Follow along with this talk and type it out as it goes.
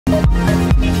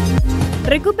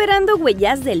Recuperando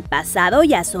huellas del pasado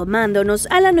y asomándonos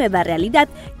a la nueva realidad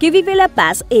que vive La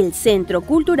Paz, el Centro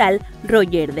Cultural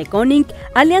Roger de Conynck,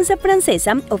 Alianza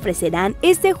Francesa, ofrecerán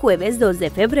este jueves 2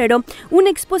 de febrero una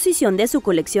exposición de su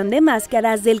colección de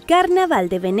máscaras del Carnaval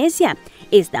de Venecia.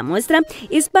 Esta muestra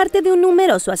es parte de un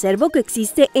numeroso acervo que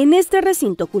existe en este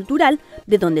recinto cultural,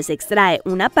 de donde se extrae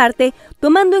una parte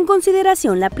tomando en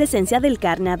consideración la presencia del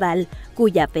carnaval,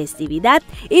 cuya festividad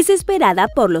es esperada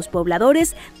por los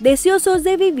pobladores deseosos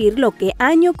de vivir lo que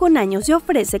año con año se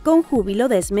ofrece con júbilo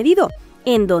desmedido,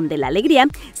 en donde la alegría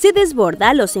se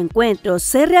desborda, los encuentros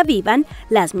se reavivan,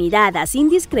 las miradas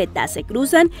indiscretas se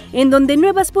cruzan, en donde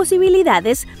nuevas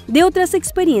posibilidades de otras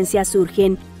experiencias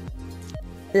surgen.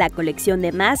 La colección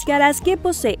de máscaras que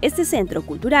posee este centro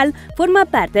cultural forma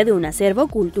parte de un acervo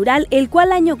cultural el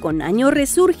cual año con año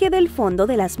resurge del fondo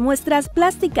de las muestras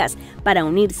plásticas para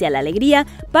unirse a la alegría,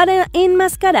 para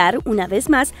enmascarar una vez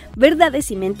más verdades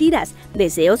y mentiras,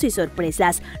 deseos y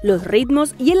sorpresas, los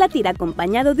ritmos y el latir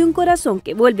acompañado de un corazón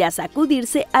que vuelve a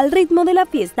sacudirse al ritmo de la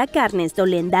fiesta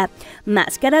carnestolenda.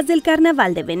 Máscaras del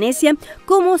Carnaval de Venecia,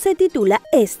 como se titula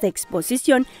esta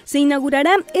exposición, se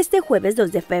inaugurará este jueves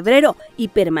 2 de febrero y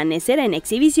permanecerá en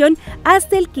exhibición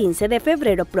hasta el 15 de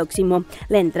febrero próximo.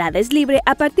 La entrada es libre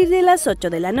a partir de las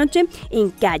 8 de la noche en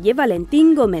calle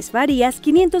Valentín Gómez Farías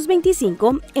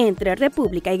 525 entre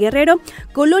República y Guerrero,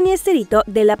 Colonia Esterito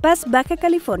de La Paz, Baja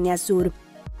California Sur.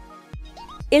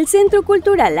 El Centro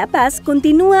Cultural La Paz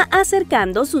continúa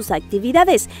acercando sus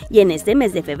actividades y en este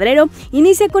mes de febrero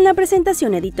inicia con la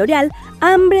presentación editorial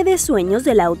Hambre de Sueños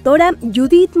de la autora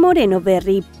Judith Moreno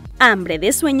Berry. Hambre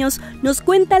de Sueños nos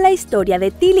cuenta la historia de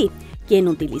Tilly, quien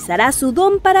utilizará su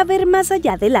don para ver más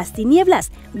allá de las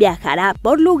tinieblas, viajará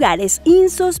por lugares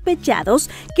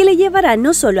insospechados que le llevarán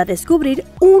no solo a descubrir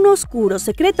un oscuro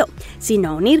secreto, sino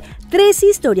a unir 3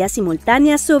 historias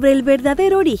simultáneas sobre el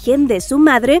verdadero origen de su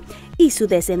madre y su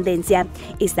descendencia.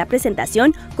 Esta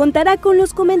presentación contará con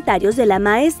los comentarios de la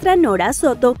maestra Nora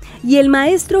Soto y el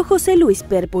maestro José Luis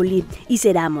Perpuli y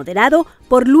será moderado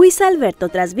por Luis Alberto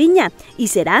Trasviña y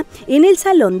será en el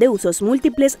Salón de Usos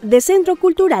Múltiples de Centro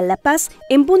Cultural La Paz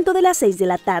en punto de las 6 de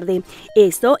la tarde.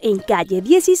 Esto en calle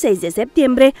 16 de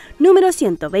septiembre, número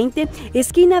 120,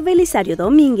 esquina Belisario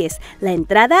Domínguez. La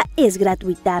entrada es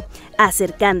gratuita.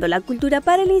 Acercando la cultura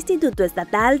para el Instituto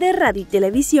Estatal de Radio y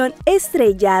Televisión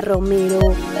Estrella Romero.